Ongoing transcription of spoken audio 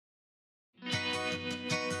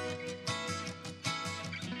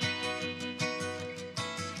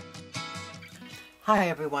Hi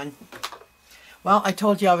everyone. Well, I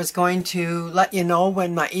told you I was going to let you know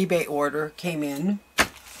when my eBay order came in.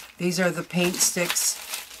 These are the paint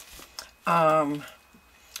sticks that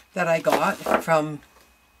I got from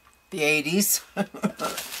the 80s.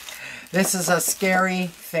 This is a scary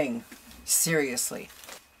thing, seriously.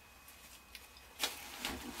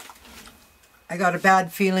 I got a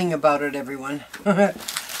bad feeling about it, everyone,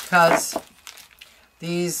 because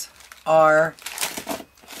these are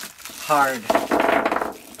hard.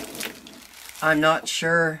 I'm not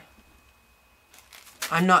sure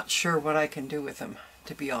what I can do with them,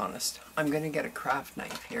 to be honest. I'm going to get a craft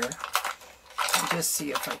knife here and just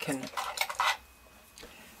see if I can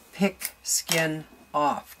pick skin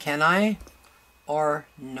off. Can I or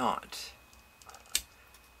not?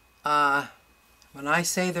 When I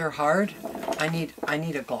say they're hard, I need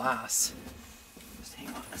a glass. Just hang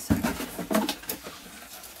on a second.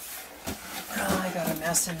 Oh, I got a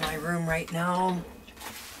mess in my room right now.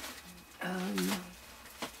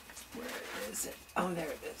 Where is it? Oh, there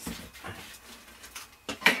it is.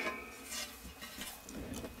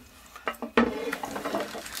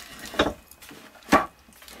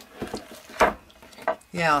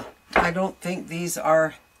 Yeah, I don't think these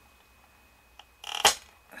are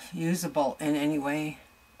usable in any way.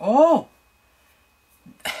 Oh!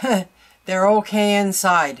 They're okay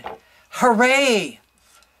inside. Hooray!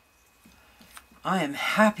 I am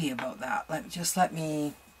happy about that. Let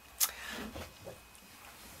me...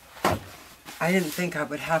 I didn't think I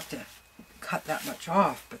would have to cut that much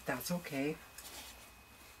off, but that's okay.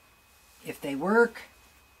 If they work,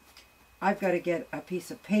 I've got to get a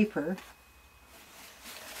piece of paper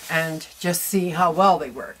and just see how well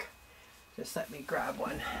they work. Just let me grab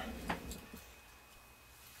one.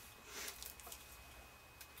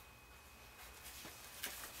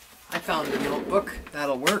 I found a notebook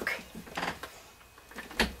that'll work.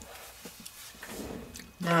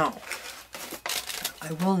 Now,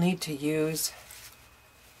 I will need to use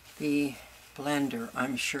the blender,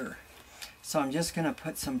 I'm sure. So I'm just going to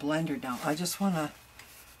put some blender down. I just want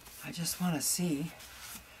to see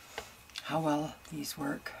how well these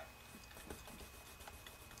work.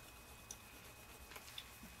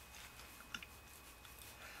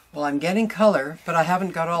 Well, I'm getting color, but I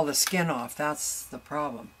haven't got all the skin off. That's the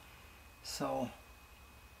problem. So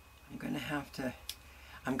I'm going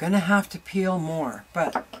to have to peel more,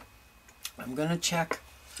 but I'm going to check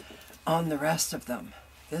on the rest of them.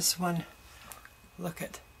 This one, look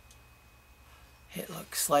at it,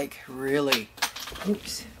 looks like really,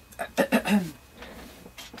 oops,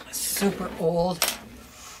 super old.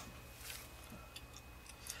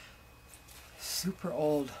 Super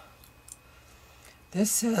old.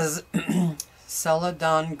 This is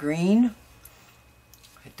Celadon green.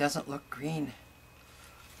 It doesn't look green.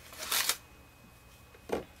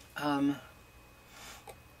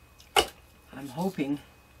 I'm hoping.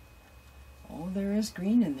 Oh, there is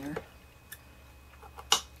green in there.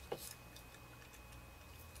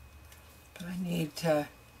 But I need to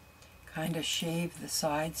kind of shave the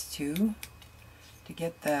sides too to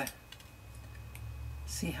get the...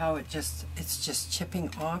 See how it's just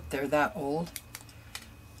chipping off. They're that old.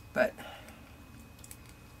 But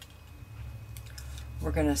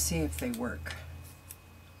we're going to see if they work.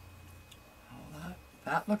 Oh,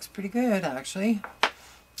 that looks pretty good, actually.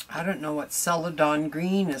 I don't know what Celadon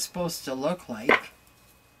green is supposed to look like.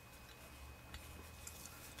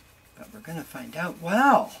 But we're going to find out.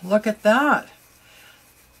 Wow, look at that.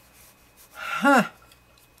 Huh.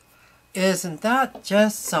 Isn't that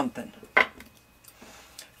just something?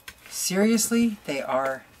 Seriously, they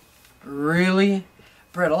are really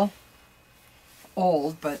brittle,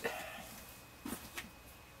 old, but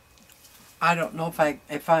I don't know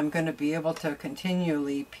if I'm going to be able to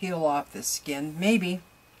continually peel off the skin. Maybe.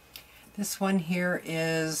 This one here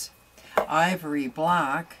is ivory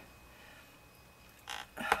black.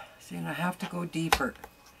 See, and I have to go deeper.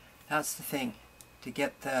 That's the thing, to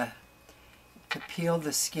get to peel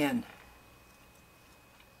the skin.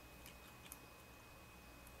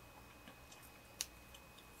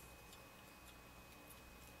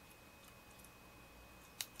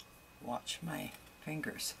 Watch my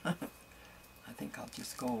fingers. I think I'll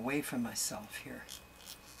just go away from myself here.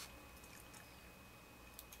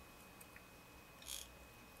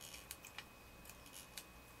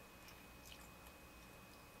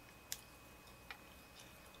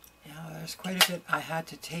 Now there's quite a bit I had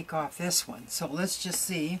to take off this one. So let's just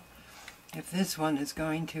see if this one is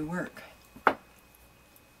going to work.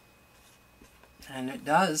 And it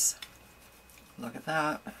does. Look at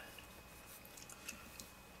that.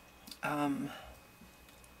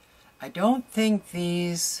 I don't think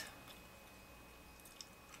these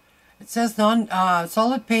It says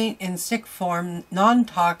solid paint in stick form,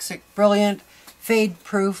 non-toxic, brilliant,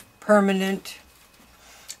 fade-proof, permanent.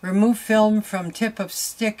 Remove film from tip of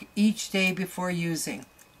stick each day before using.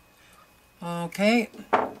 Okay,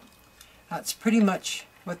 that's pretty much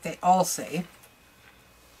what they all say.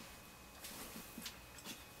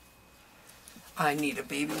 I need a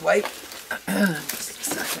baby wipe. Just a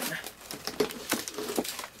second.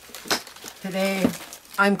 Today,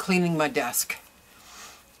 I'm cleaning my desk.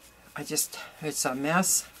 It's a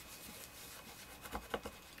mess.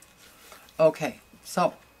 Okay,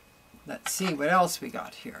 so let's see what else we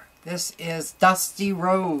got here. This is Dusty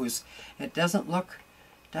Rose. It doesn't look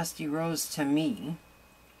Dusty Rose to me.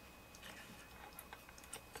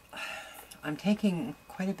 I'm taking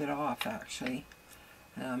quite a bit off, actually.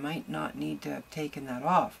 I might not need to have taken that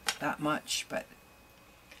off that much, but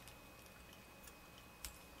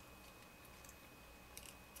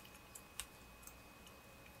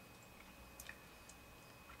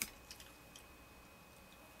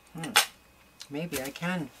maybe I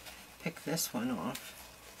can pick this one off.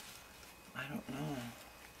 I don't know.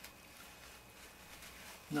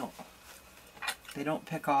 No, they don't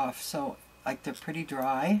pick off, so like they're pretty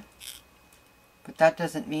dry, but that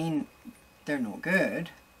doesn't mean they're no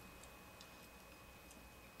good.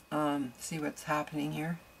 See what's happening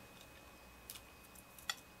here?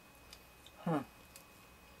 Huh.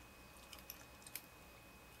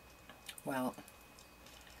 Well,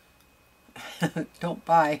 don't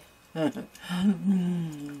buy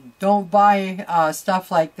don't buy stuff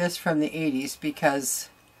like this from the 80s because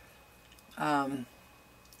I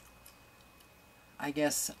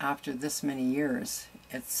guess after this many years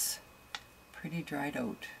it's pretty dried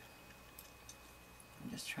out.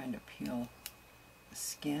 I'm just trying to peel the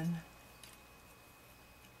skin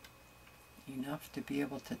enough to be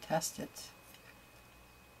able to test it.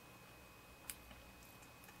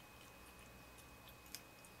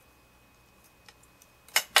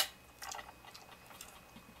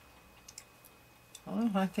 Well,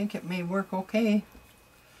 I think it may work okay.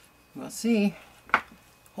 We'll see.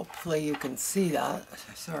 Hopefully you can see that.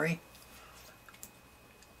 Sorry.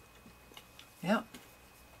 Yep.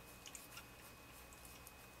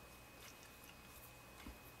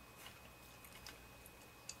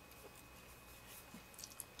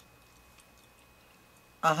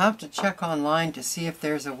 I'll have to check online to see if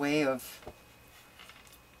there's a way of...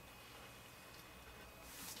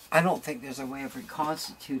 I don't think there's a way of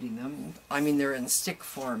reconstituting them. I mean, they're in stick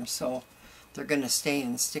form, so they're going to stay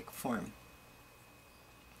in stick form.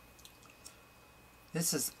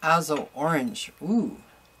 This is Azo Orange. Ooh.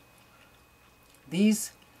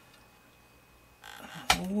 These...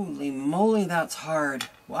 Holy moly, that's hard.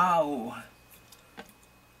 Wow.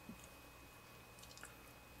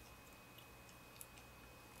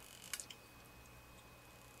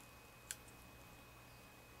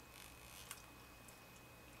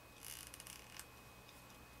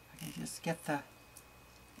 Just get the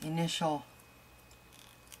initial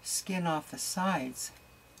skin off the sides,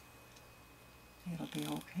 it'll be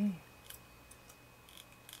okay.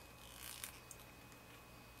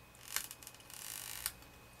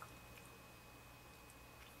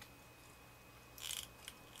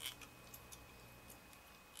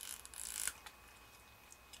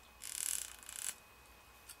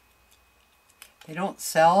 They don't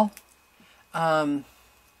sell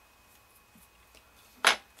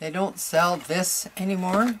they don't sell this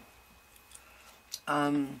anymore.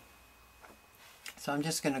 So I'm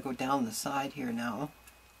just going to go down the side here now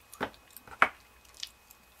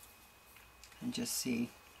and just see.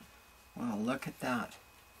 Wow, look at that.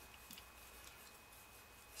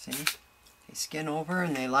 See? They skin over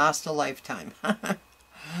and they last a lifetime.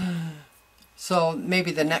 So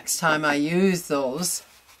maybe the next time I use those,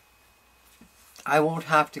 I won't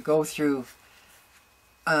have to go through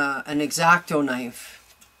an X-Acto knife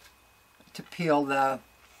to peel the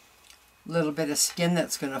little bit of skin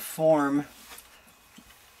that's going to form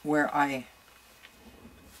where I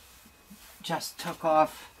just took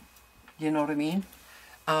off, you know what I mean?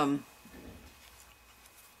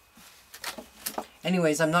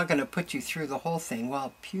 Anyways, I'm not going to put you through the whole thing.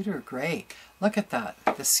 Well, pewter gray, look at that.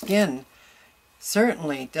 The skin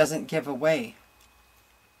certainly doesn't give away.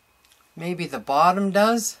 Maybe the bottom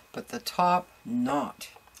does, but the top not.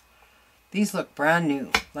 These look brand new,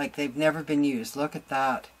 like they've never been used. Look at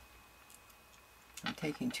that. I'm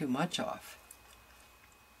taking too much off.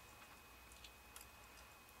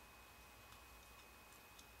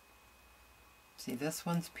 See, this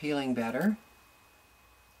one's peeling better.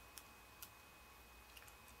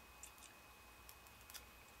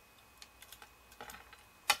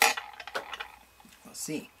 We'll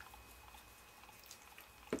see.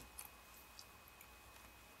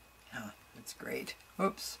 great.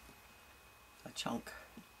 Oops, a chunk.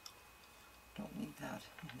 Don't need that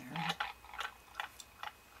in there.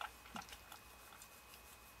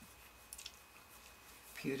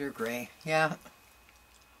 Pewter gray, yeah.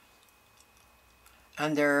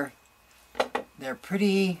 And they're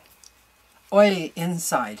pretty oily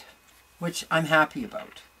inside, which I'm happy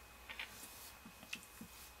about.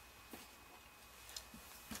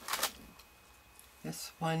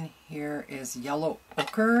 This one here is yellow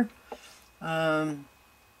ochre. I'll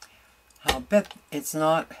bet it's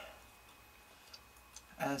not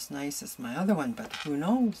as nice as my other one, but who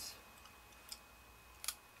knows?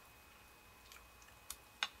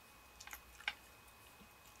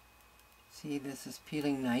 See, this is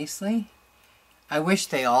peeling nicely. I wish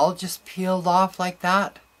they all just peeled off like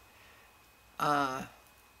that. Yeah.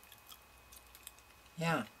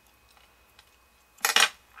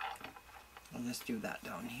 I'll just do that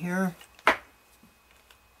down here.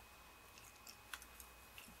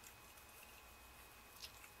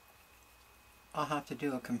 I'll have to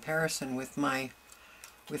do a comparison with my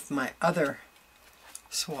other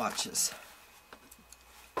swatches.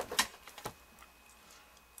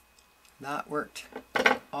 That worked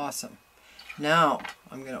awesome. Now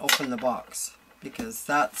I'm going to open the box because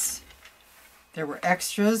there were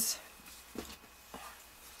extras.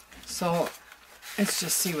 So let's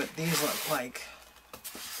just see what these look like.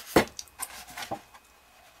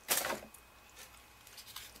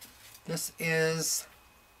 This is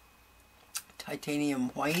titanium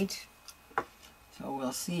white. So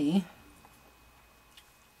we'll see.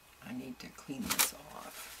 I need to clean this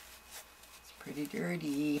off. It's pretty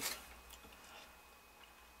dirty.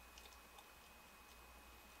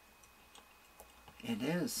 It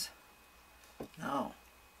is. Now,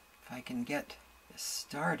 if I can get this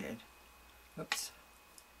started. Oops.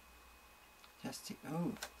 Just to,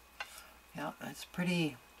 oh, yeah, that's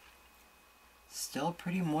pretty, still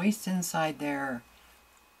pretty moist inside there.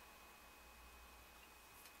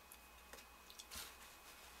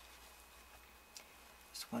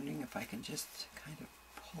 Just wondering if I can just kind of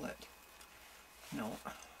pull it. No.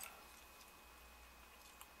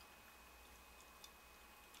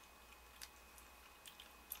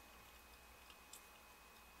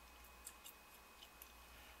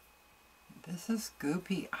 This is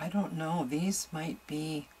goopy. I don't know. These might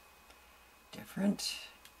be different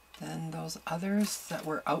than those others that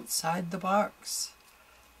were outside the box.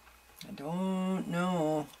 I don't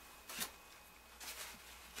know.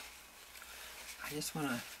 I just want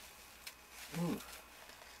to... Ooh.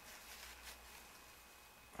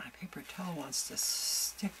 My paper towel wants to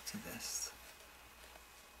stick to this.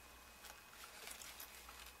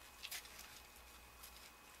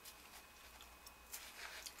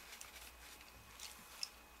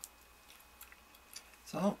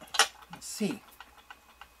 So, let's see.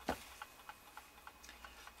 Let's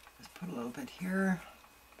put a little bit here.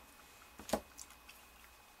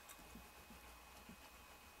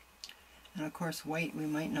 And of course white we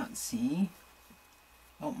might not see.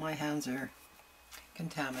 Oh, my hands are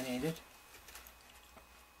contaminated.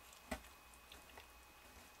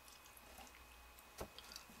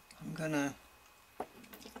 I'm gonna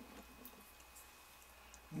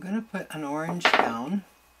put an orange down.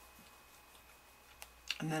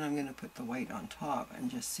 And then I'm going to put the white on top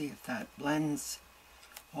and just see if that blends.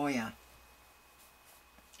 Oh yeah.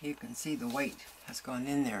 You can see the white has gone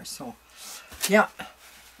in there. So yeah,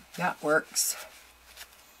 that works.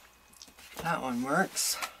 That one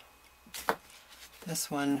works.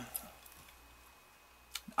 This one,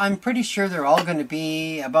 I'm pretty sure they're all going to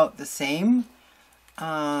be about the same.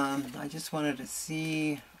 I just wanted to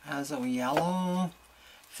see Azo yellow,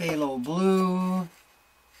 phthalo blue,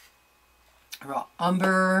 raw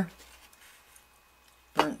umber,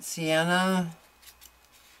 burnt sienna.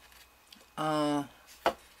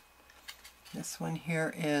 This one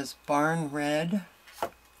here is barn red,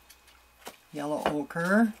 yellow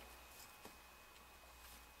ochre,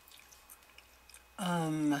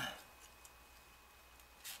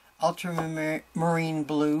 ultramarine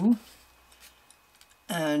blue,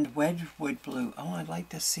 and wedgwood blue. Oh, I'd like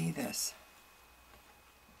to see this,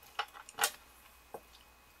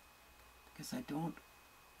 because I don't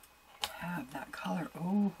have that color.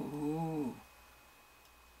 Oh,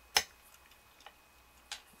 it's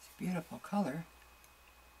a beautiful color.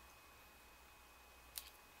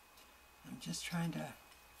 I'm just trying to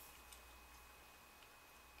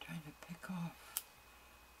pick off.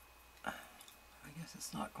 I guess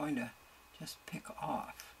it's not going to just pick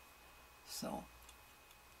off. So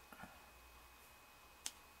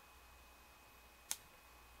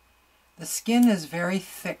the skin is very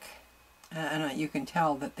thick, and you can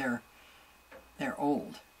tell that they're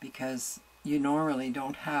old because you normally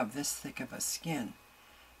don't have this thick of a skin.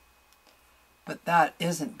 But that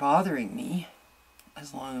isn't bothering me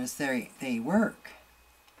as long as they work.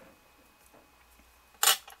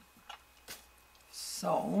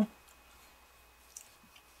 So,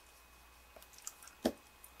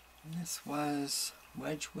 this was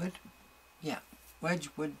Wedgwood. Yeah,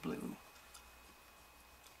 Wedgwood blue.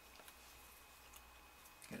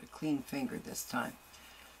 Got a clean finger this time.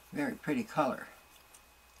 Very pretty color.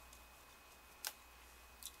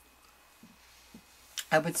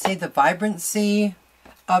 I would say the vibrancy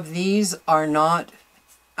of these are not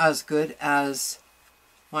as good as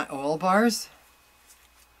my oil bars.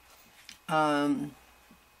 But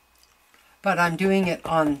I'm doing it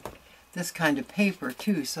on this kind of paper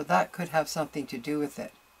too, so that could have something to do with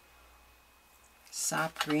it.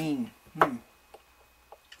 Sap green.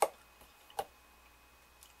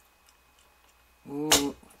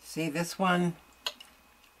 Ooh, see this one?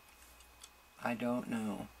 I don't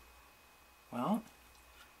know. Well,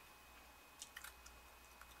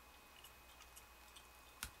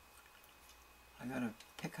 I gotta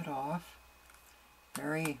pick it off.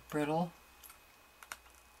 Very brittle.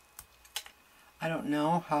 I don't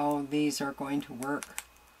know how these are going to work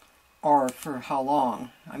or for how long.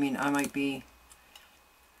 I mean, I might be,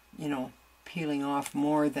 you know, peeling off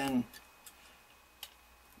more than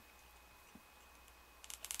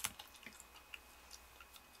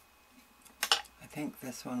I think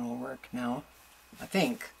this one will work now. I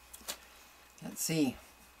think. Let's see.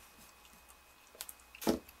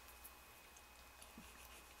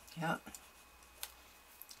 Yeah.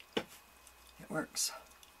 It works.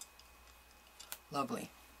 Lovely.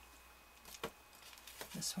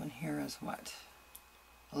 This one here is what?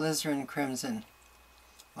 Alizarin Crimson.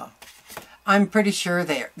 Well, I'm pretty sure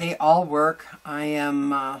they all work. I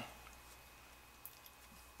am I'm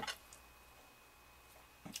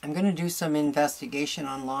going to do some investigation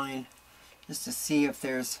online just to see if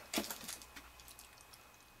there's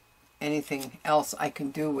anything else I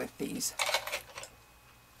can do with these.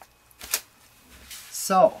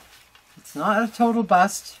 So, it's not a total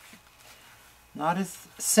bust. Not as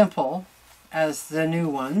simple as the new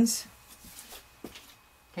ones.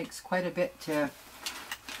 Takes quite a bit to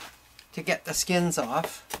get the skins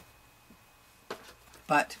off,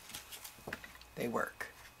 but they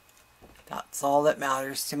work. That's all that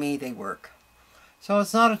matters to me, they work. So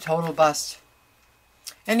it's not a total bust.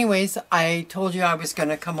 Anyways, I told you I was going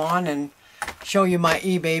to come on and show you my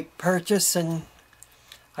eBay purchase, and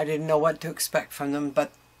I didn't know what to expect from them,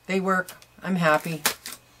 but they work. I'm happy.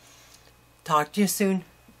 Talk to you soon.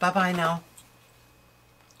 Bye-bye now.